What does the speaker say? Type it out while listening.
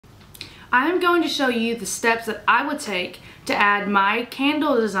I am going to show you the steps that I would take to add my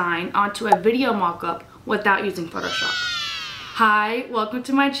candle design onto a video mock-up without using Photoshop. Hi, welcome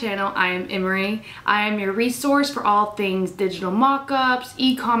to my channel. I am Emery. I am your resource for all things digital mock-ups,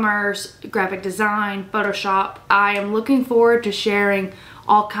 e-commerce, graphic design, Photoshop. I am looking forward to sharing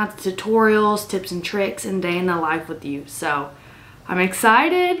all kinds of tutorials, tips and tricks, and day in the life with you. So I'm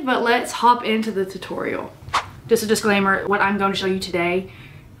excited, but let's hop into the tutorial. Just a disclaimer, what I'm going to show you today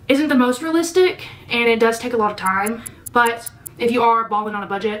isn't the most realistic and it does take a lot of time, but if you are balling on a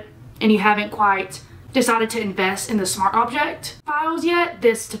budget and you haven't quite decided to invest in the smart object files yet,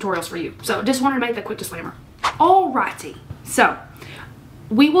 this tutorial's for you. So just wanted to make that quick disclaimer. Alrighty, so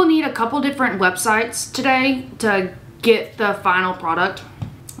we will need a couple different websites today to get the final product.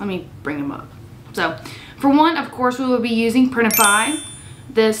 Let me bring them up. So for one, of course, we will be using Printify.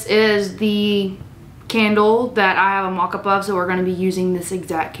 This is the candle that I have a mock-up of, so we're going to be using this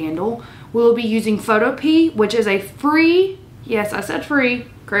exact candle. We'll be using Photopea, which is a free, yes, I said free,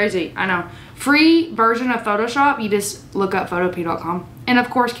 crazy, I know, free version of Photoshop. You just look up photopea.com, and of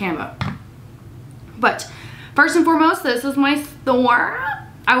course Canva. But first and foremost, this is my store.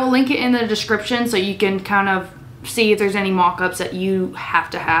 I will link it in the description so you can kind of see if there's any mock-ups that you have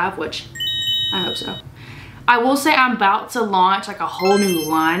to have, which I hope so. I will say I'm about to launch like a whole new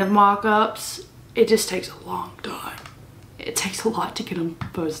line of mock-ups. It just takes a long time. It takes a lot to get them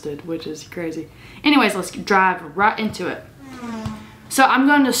posted, which is crazy. Anyways, let's dive right into it. So I'm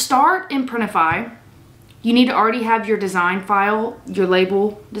going to start in Printify. You need to already have your design file, your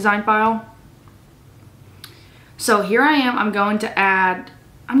label design file. So here I am. I'm going to add,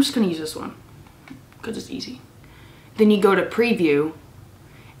 I'm just going to use this one because it's easy. Then you go to preview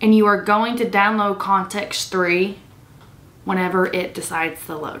and you are going to download context 3 whenever it decides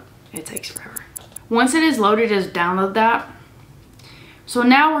to load. It takes forever. Once it is loaded, just download that. So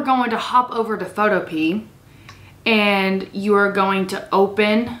now we're going to hop over to Photopea and you are going to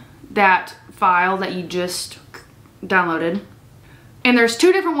open that file that you just downloaded. And there's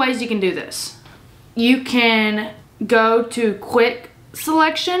two different ways you can do this. You can go to quick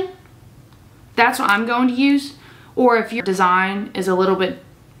selection. That's what I'm going to use. Or if your design is a little bit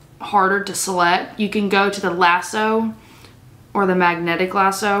harder to select, you can go to the lasso or the magnetic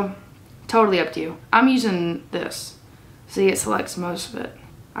lasso. Totally up to you. I'm using this. See, it selects most of it.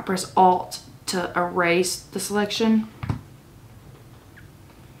 I press Alt to erase the selection.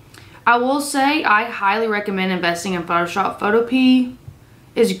 I will say I highly recommend investing in Photoshop. Photopea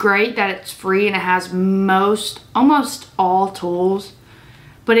is great that it's free and it has almost all tools,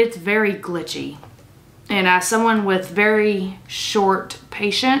 but it's very glitchy. And as someone with very short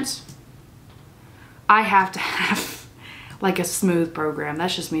patience, I have to have like a smooth program.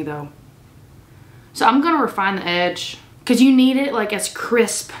 That's just me though. So I'm going to refine the edge because you need it like as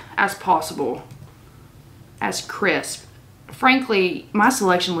crisp as possible. As crisp. Frankly, my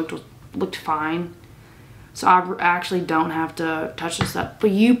selection looked fine. So I actually don't have to touch this up.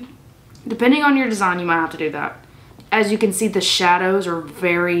 But you, depending on your design, you might have to do that. As you can see, the shadows are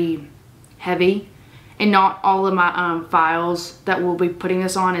very heavy. And not all of my files that we'll be putting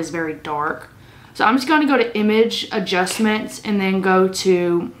this on is very dark. So I'm just going to go to Image, Adjustments, and then go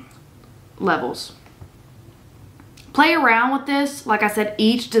to Levels. Play around with this. Like I said,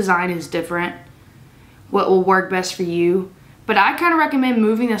 each design is different. What will work best for you. But I kind of recommend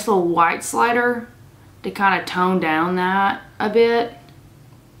moving this little white slider to kind of tone down that a bit.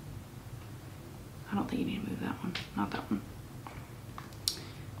 I don't think you need to move that one. Not that one.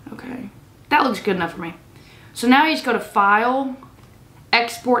 Okay. That looks good enough for me. So now you just go to File,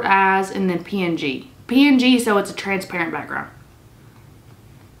 Export As, and then PNG. PNG, so it's a transparent background.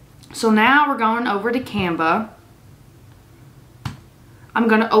 So now we're going over to Canva. I'm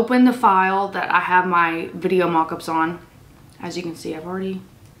going to open the file that I have my video mockups on. As you can see, I've already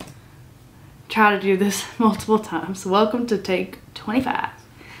tried to do this multiple times. Welcome to take 25.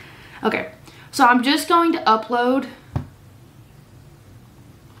 Okay, so I'm just going to upload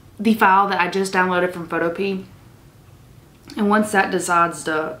the file that I just downloaded from Photopea. And once that decides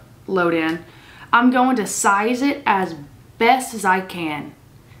to load in, I'm going to size it as best as I can.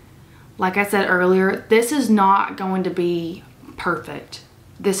 Like I said earlier, this is not going to be perfect.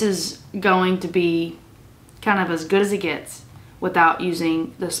 This is going to be kind of as good as it gets without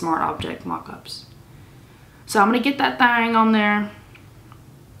using the smart object mockups. So I'm going to get that thing on there.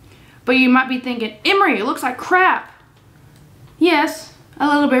 But you might be thinking, Emery, it looks like crap. Yes, a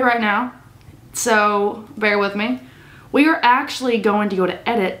little bit right now. So bear with me. We are actually going to go to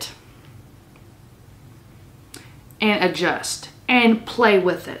Edit and Adjust and play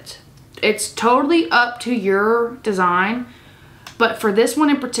with it. It's totally up to your design. But for this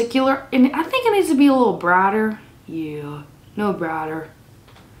one in particular, and I think it needs to be a little brighter. Yeah, no brighter.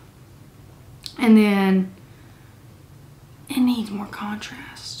 And then it needs more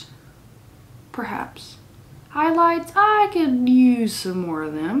contrast. Perhaps. Highlights, I could use some more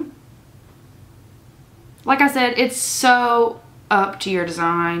of them. Like I said, it's so up to your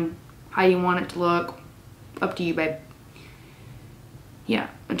design, how you want it to look. Up to you, babe. Yeah,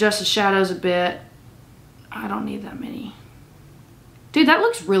 adjust the shadows a bit. I don't need that many. Dude, that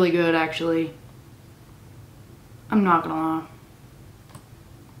looks really good, actually. I'm not gonna lie.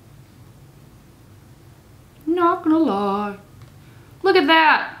 Not gonna lie. Look at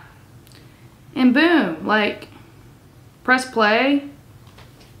that. And boom, like, press play.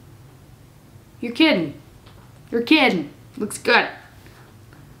 You're kidding. You're kidding. Looks good.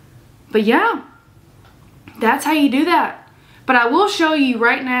 But yeah, that's how you do that. But I will show you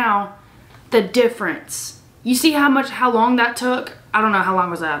right now the difference. You see how long that took? I don't know, how long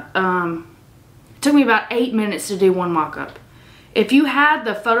was that? It took me about 8 minutes to do one mock-up. If you had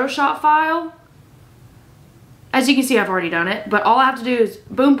the Photoshop file, as you can see, I've already done it, but all I have to do is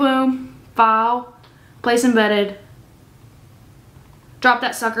boom, boom, file, place embedded, drop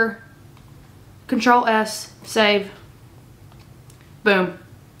that sucker, Control S, save, boom,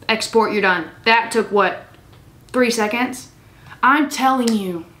 export, you're done. That took what, 3 seconds? I'm telling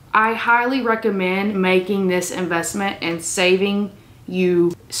you, I highly recommend making this investment and saving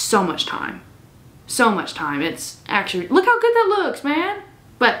you so much time. So much time. It's actually, look how good that looks, man.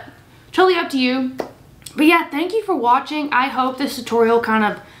 But totally up to you. But yeah, thank you for watching. I hope this tutorial kind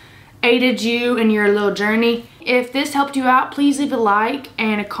of aided you in your little journey. If this helped you out, please leave a like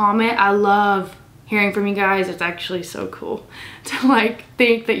and a comment. I love hearing from you guys. It's actually so cool to like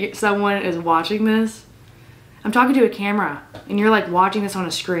think that someone is watching this. I'm talking to a camera and you're like watching this on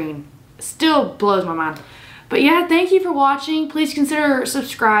a screen. It still blows my mind. But yeah, thank you for watching. Please consider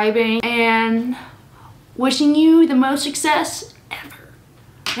subscribing and wishing you the most success ever.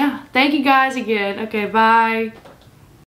 Yeah, thank you guys again. Okay, bye.